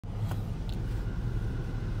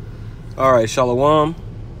All right, shalom,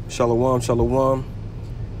 shalom, shalom.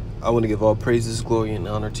 I want to give all praises, glory, and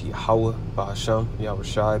honor to Yahweh, Bahasham, Yahweh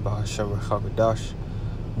Shai, Bahasham, Rechavadash.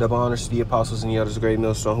 Double honors to the apostles and the elders, great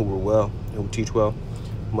millstone, who were well and who teach well.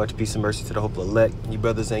 Much peace and mercy to the hopeful elect. You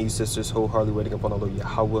brothers and you sisters, wholeheartedly waiting upon the Lord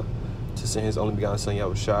Yahweh to send his only begotten son,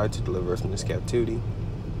 Yahweh Shai, to deliver us from this captivity.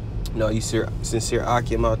 No, you sincere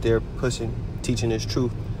Akim out there pushing, teaching his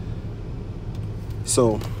truth.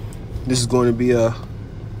 So, this is going to be a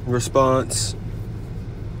response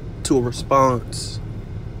to a response.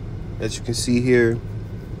 As you can see here,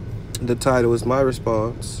 the title is My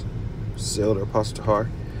Response. Elder Apostle Tahar.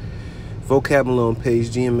 Vocab Malone page,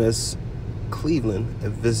 GMS Cleveland, a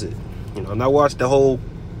visit. You know, and I watched the whole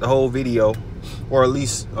video, or at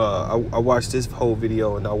least I watched this whole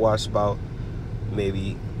video, and I watched about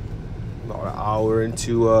maybe about an hour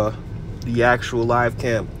into the actual live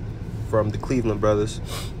camp from the Cleveland brothers.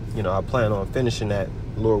 You know, I plan on finishing that,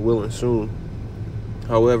 Lord willing, soon.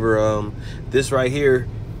 However, this right here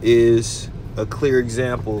is a clear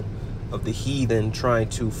example of the heathen trying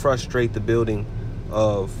to frustrate the building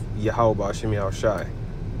of Yahweh B'Shem Yahweh Shai.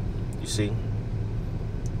 You see?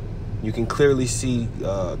 You can clearly see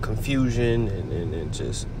confusion and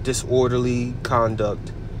just disorderly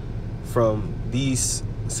conduct from these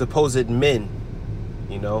supposed men.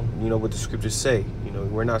 You know what the scriptures say. You know,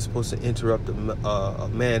 we're not supposed to interrupt a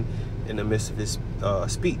man in the midst of his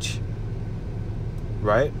speech,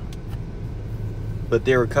 right? But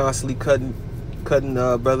they were constantly cutting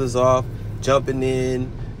brothers off, jumping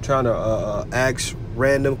in, trying to ask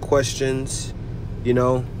random questions. You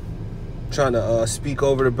know, trying to speak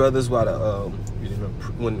over the brothers while the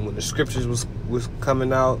when the scriptures was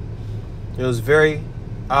coming out. It was very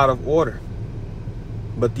out of order.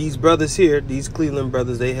 But these brothers here, these Cleveland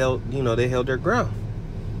brothers, they held their ground.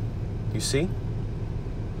 You see?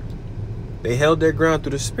 They held their ground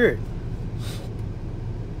through the spirit.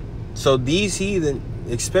 So these heathen,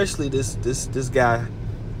 especially this guy,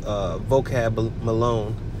 Vocab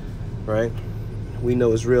Malone, right? We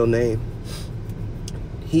know his real name.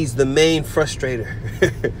 He's the main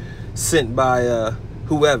frustrator sent by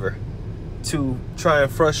whoever to try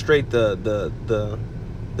and frustrate the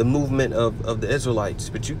movement of the Israelites.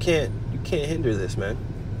 But you can't hinder this, man.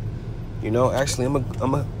 You know, actually, I'm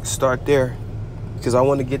gonna start there because I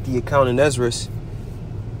want to get the account in Ezra's.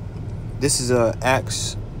 This is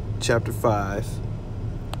Acts chapter 5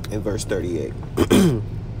 and verse 38.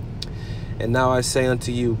 And now I say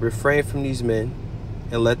unto you, refrain from these men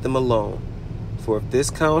and let them alone. For if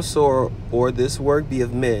this counsel or this work be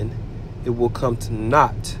of men, it will come to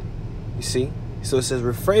naught. You see? So it says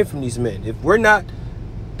refrain from these men. If we're not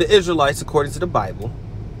the Israelites according to the Bible,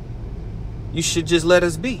 you should just let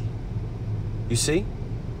us be. You see?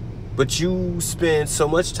 But you spend so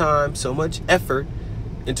much time, so much effort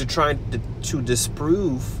into trying to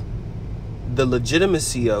disprove the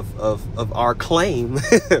legitimacy of our claim,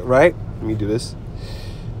 right? Let me do this.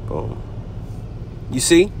 Boom. You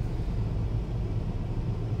see?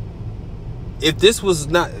 If this was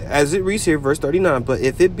not, as it reads here, verse 39, but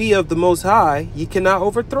if it be of the Most High, ye cannot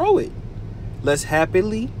overthrow it, lest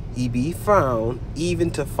happily ye be found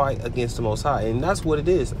even to fight against the Most High. And that's what it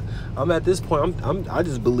is. I'm at this point, I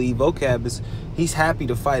just believe Vocab he's happy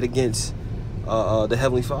to fight against the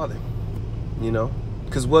Heavenly Father. You know?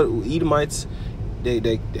 Because what Edomites, they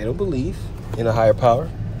don't believe in a higher power.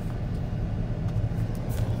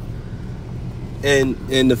 And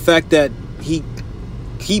the fact that he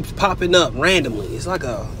keeps popping up randomly, it's like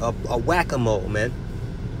a whack-a-mole, man.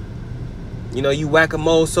 You know, you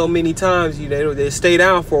whack-a-mole so many times, they stay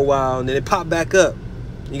down for a while and then they pop back up.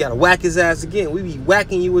 You gotta whack his ass again. We be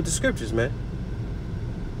whacking you with the scriptures, man.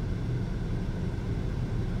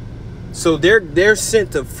 So they're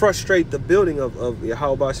sent to frustrate the building of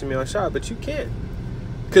Yahweh B'Shem Yahweh Shai, but you can't,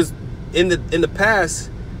 because in the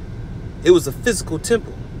past it was a physical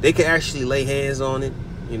temple. They could actually lay hands on it.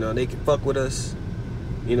 You know, they could fuck with us.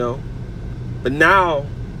 You know, but now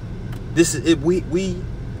this is it. We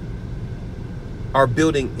are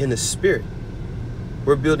building in the spirit.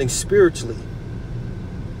 We're building spiritually.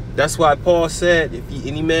 That's why Paul said, if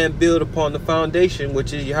any man build upon the foundation,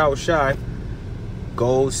 which is Yahweh Shai,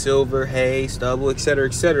 gold, silver, hay, stubble,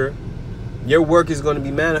 etc., your work is going to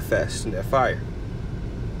be manifest in that fire.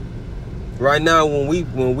 Right now, when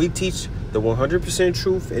we teach the 100%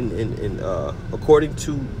 truth and according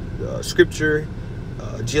to scripture,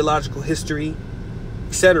 geological history,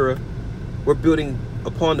 etc., we're building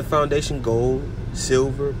upon the foundation gold,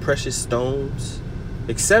 silver, precious stones,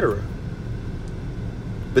 etc.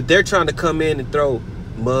 But they're trying to come in and throw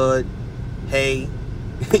mud, hay,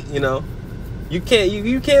 you know. You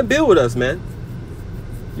can't build with us, man.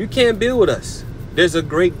 You can't build with us. There's a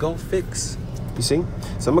great gulf fix. You see?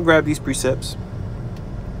 So I'm going to grab these precepts.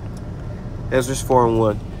 Ezra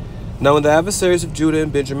 4:1. Now when the adversaries of Judah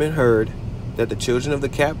and Benjamin heard that the children of the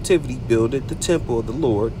captivity builded the temple of the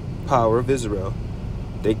Lord, power of Israel,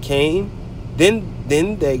 they came.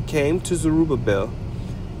 Then they came to Zerubbabel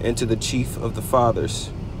and to the chief of the fathers,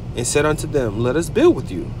 and said unto them, let us build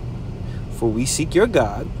with you, for we seek your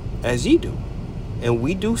God as ye do, and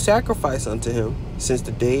we do sacrifice unto him since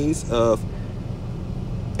the days of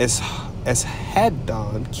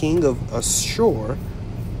Esarhaddon, king of Ashur,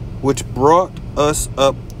 which brought us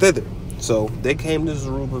up thither. So they came to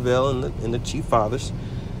Zerubbabel and the chief fathers,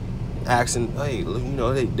 asking, hey, you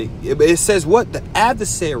know, it says what? The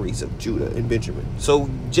adversaries of Judah and Benjamin. So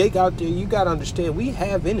Jake out there, you got to understand, we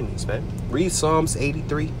have enemies, man. Read Psalms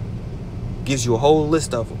 83. Gives you a whole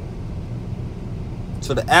list of them.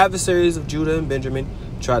 So the adversaries of Judah and Benjamin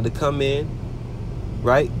tried to come in,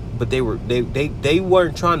 right? But they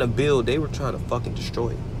weren't trying to build, they were trying to fucking destroy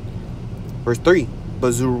it. Verse 3.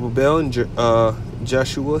 But Zerubbabel and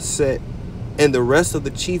Joshua said, and the rest of the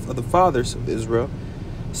chief of the fathers of Israel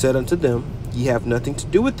said unto them, ye have nothing to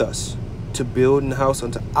do with us to build an house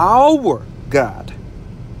unto our God,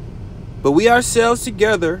 but we ourselves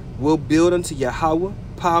together will build unto Yahweh,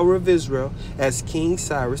 power of Israel, as King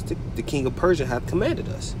Cyrus, the king of Persia, hath commanded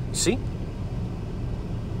us. See?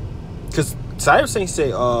 Because Cyrus ain't say,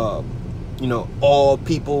 you know, all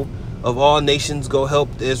people of all nations go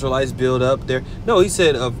help the Israelites build up there. No, he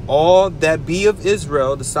said of all that be of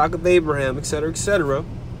Israel, the stock of Abraham, etc., etc.,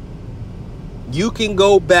 you can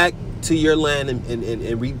go back to your land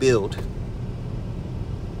and rebuild.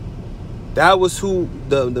 That was who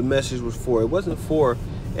the message was for. It wasn't for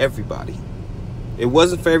everybody. It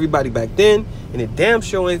wasn't for everybody back then, and it damn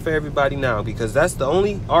sure ain't for everybody now, because that's the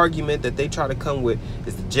only argument that they try to come with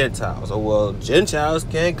is the Gentiles. Oh, well, Gentiles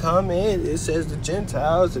can't come in. It says the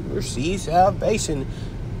Gentiles receive salvation.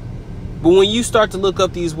 But when you start to look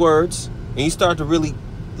up these words and you start to really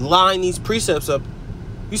line these precepts up,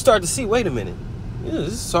 you start to see, wait a minute, yeah,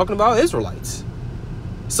 this is talking about Israelites.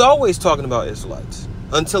 It's always talking about Israelites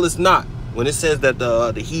until it's not. When it says that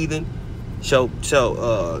the heathen shall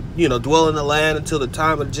you know, dwell in the land until the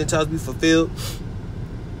time of the Gentiles be fulfilled,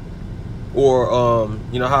 or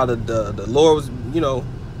you know, how the Lord was, you know,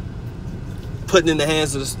 putting in the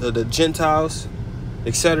hands of the Gentiles,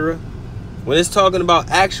 etc. When it's talking about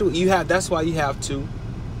actual, that's why you have to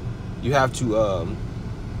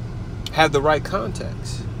have the right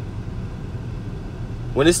context.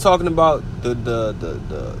 When it's talking about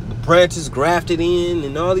the branches grafted in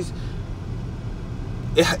and all these,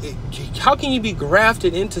 how can you be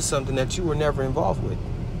grafted into something that you were never involved with?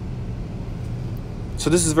 So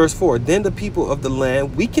this is verse 4. Then the people of the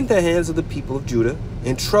land weakened the hands of the people of Judah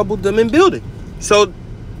and troubled them in building. So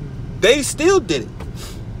they still did it.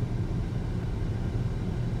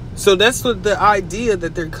 So that's what the idea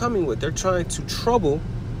that they're coming with. They're trying to trouble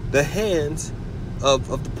the hands of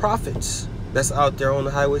the prophets that's out there on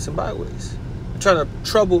the highways and byways. They're trying to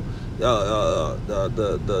trouble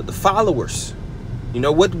the followers. You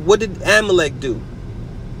know, what did Amalek do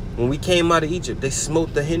when we came out of Egypt? They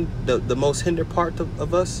smote the most hinder part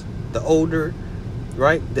of us, the older,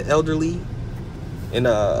 right, the elderly, and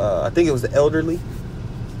I think it was the elderly.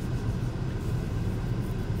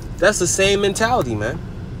 That's the same mentality, man.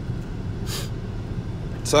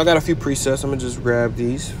 So I got a few precepts. I'm gonna just grab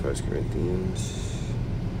these. 1 Corinthians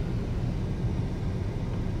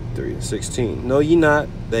 3:16. Know ye not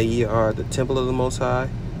that ye are the temple of the Most High,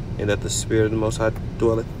 and that the Spirit of the Most High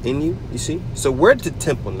dwelleth in you? You see? So we're the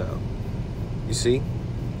temple now. You see?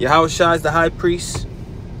 Yahushua is the high priest.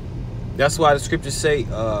 That's why the scriptures say,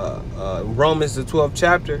 Romans the 12th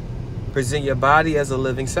chapter, present your body as a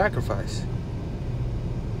living sacrifice.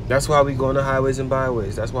 That's why we go on the highways and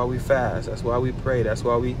byways. That's why we fast. That's why we pray. That's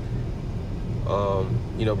why we,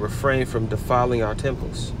 you know, refrain from defiling our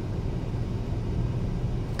temples.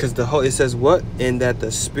 Because it says what? And that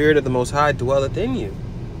the Spirit of the Most High dwelleth in you.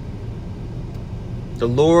 The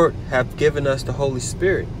Lord hath given us the Holy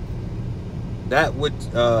Spirit, that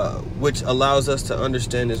which allows us to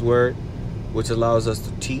understand His word, which allows us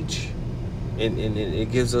to teach, and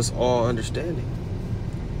it gives us all understanding.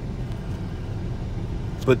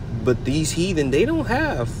 But these heathen, they don't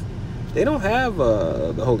have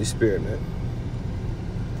the Holy Spirit, man,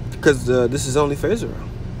 because this is only for Israel.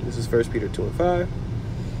 This is 1 Peter 2:5.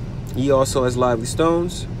 Ye also, as lively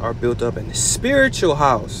stones, are built up in a spiritual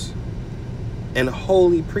house and a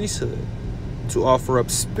holy priesthood, to offer up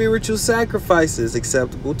spiritual sacrifices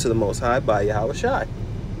acceptable to the Most High by Yahushua,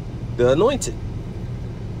 the Anointed.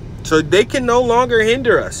 So they can no longer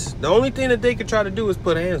hinder us. The only thing that they can try to do is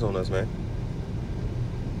put hands on us, man.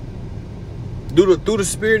 Through the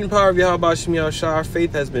spirit and power of Yahweh Shem Yahushua, our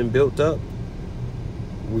faith has been built up.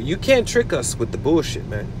 You can't trick us with the bullshit,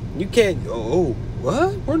 man. You can't, oh,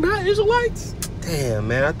 what? We're not Israelites? Damn,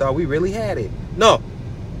 man, I thought we really had it. No.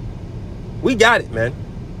 We got it, man.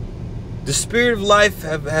 The spirit of life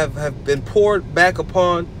have been poured back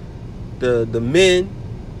upon the men,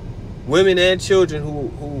 women, and children who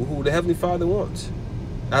the Heavenly Father wants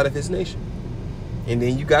out of his nation. And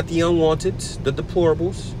then you got the unwanted, the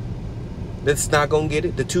deplorables, that's not gonna get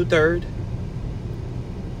it, the 2/3.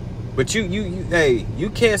 But hey,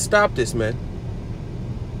 you can't stop this, man.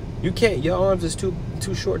 You can't. Your arms is too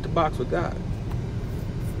short to box with God.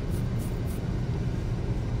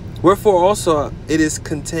 Wherefore also it is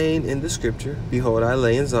contained in the scripture, behold, I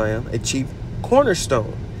lay in Zion a chief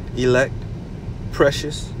cornerstone, elect,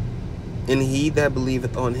 precious, and he that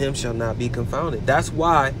believeth on him shall not be confounded. That's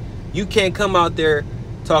why you can't come out there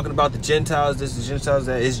talking about the Gentiles, this, the Gentiles,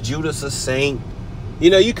 that. Is Judas a saint?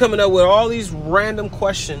 You know, you coming up with all these random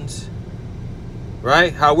questions,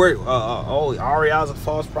 right? How we're, oh, Ariel's a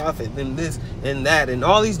false prophet, and this and that, and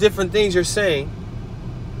all these different things you're saying,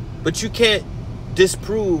 but you can't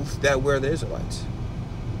disprove that we're the Israelites.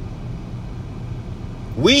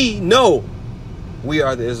 We know we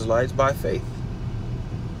are the Israelites by faith.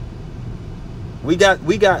 We got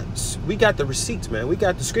the receipts, man. We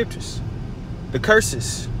got the scriptures, the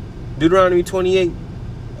curses. Deuteronomy 28,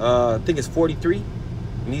 I think it's 43.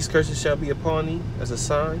 And these curses shall be upon thee as a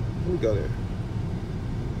sign. Let me go there.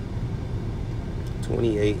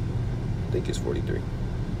 28, I think it's 43.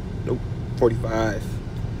 Nope, 45.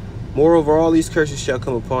 Moreover, all these curses shall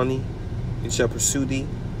come upon thee, and shall pursue thee,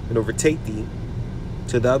 and overtake thee,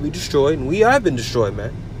 till thou be destroyed. And we have been destroyed,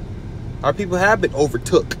 man. Our people have been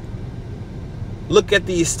overtook. Look at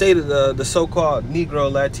the state of the so-called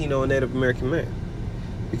Negro, Latino, and Native American man.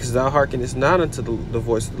 Because thou hearkenest not unto the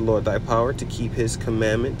voice of the Lord thy power, to keep his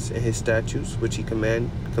commandments and his statutes, which he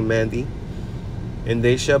command thee. And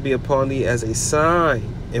they shall be upon thee as a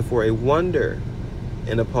sign, and for a wonder,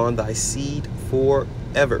 and upon thy seed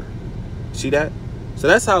forever. See that? So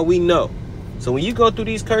that's how we know. So when you go through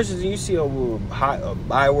these curses and you see a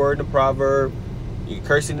byword in the proverb, you're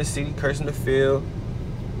cursing the city, cursing the field,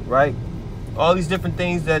 right? All these different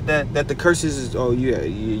things that the curses is, oh yeah,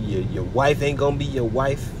 your wife ain't gonna be your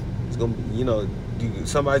wife. It's gonna be, you know,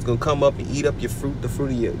 somebody's gonna come up and eat up your fruit, the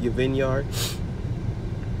fruit of your vineyard.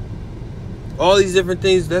 All these different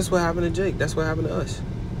things. That's what happened to Jake. That's what happened to us.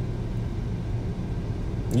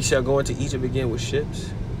 You shall go into Egypt again with ships.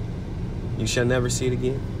 You shall never see it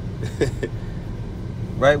again.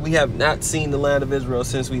 Right? We have not seen the land of Israel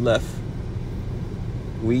since we left.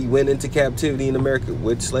 We went into captivity in America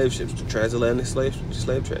with slave ships, the transatlantic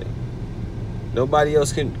slave trade. Nobody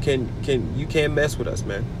else you can't mess with us,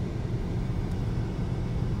 man.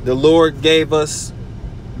 The Lord gave us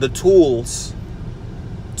the tools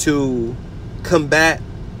to combat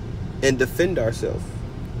and defend ourselves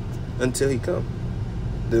until he come.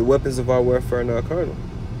 The weapons of our warfare are not carnal,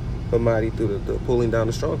 but mighty through the pulling down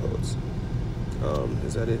the strongholds.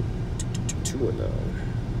 Is that it? 2 or 9?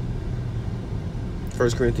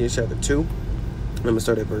 1 Corinthians chapter 2. I'm going to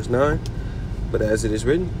start at verse 9. But as it is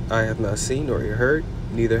written, I have not seen nor heard,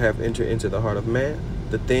 neither have entered into the heart of man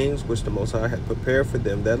the things which the Most High hath prepared for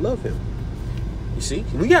them that love him. You see,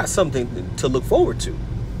 we got something to look forward to.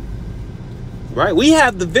 Right? We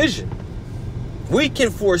have the vision. We can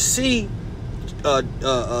foresee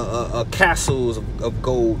castles of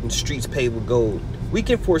gold and streets paved with gold. We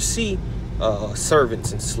can foresee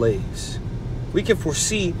servants and slaves. We can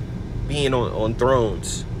foresee being on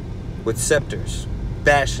thrones with scepters,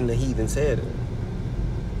 bashing the heathen's head.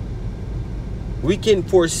 We can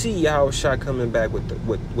foresee Yahushua coming back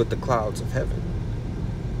with the clouds of heaven.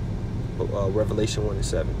 Revelation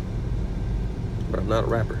 1:7. But I'm not a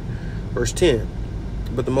rapper. Verse 10.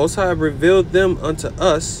 But the Most High revealed them unto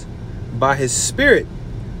us by his Spirit.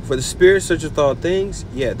 For the Spirit searcheth all things,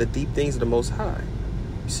 yeah, the deep things of the Most High.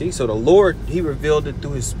 You see, so the Lord, he revealed it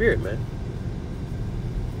through his Spirit, man.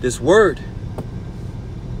 This word.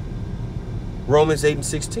 Romans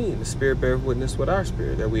 8:16. The Spirit beareth witness with our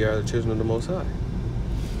spirit that we are the children of the Most High.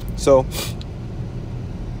 So,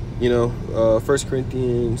 you know, 1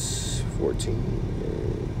 Corinthians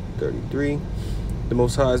 14:33. The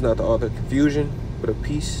Most High is not the author of confusion, but of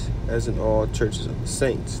peace, as in all churches of the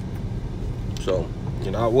saints. So,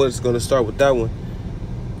 you know, I was going to start with that one,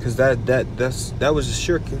 because that was just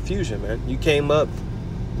sheer confusion, man. You came up,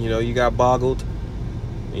 you know, you got boggled,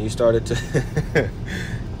 and you started to,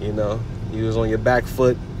 you know, you was on your back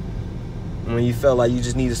foot, When you felt like you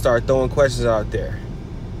just need to start throwing questions out there.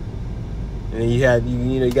 And then you had,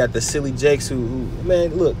 you got the silly jakes who,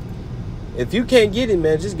 man, look, if you can't get it,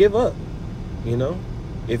 man, just give up. You know,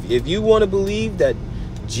 if you want to believe that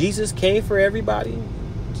Jesus came for everybody,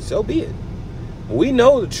 so be it. We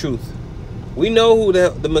know the truth. We know who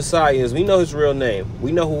the Messiah is. We know his real name.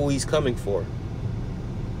 We know who he's coming for.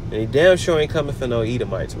 And he damn sure ain't coming for no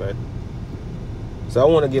Edomites, man. So I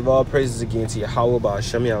want to give all praises again to Yahweh,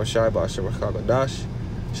 Ba'ashem Yahushai, Ba'ashem Rachagadosh.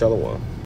 Shalom.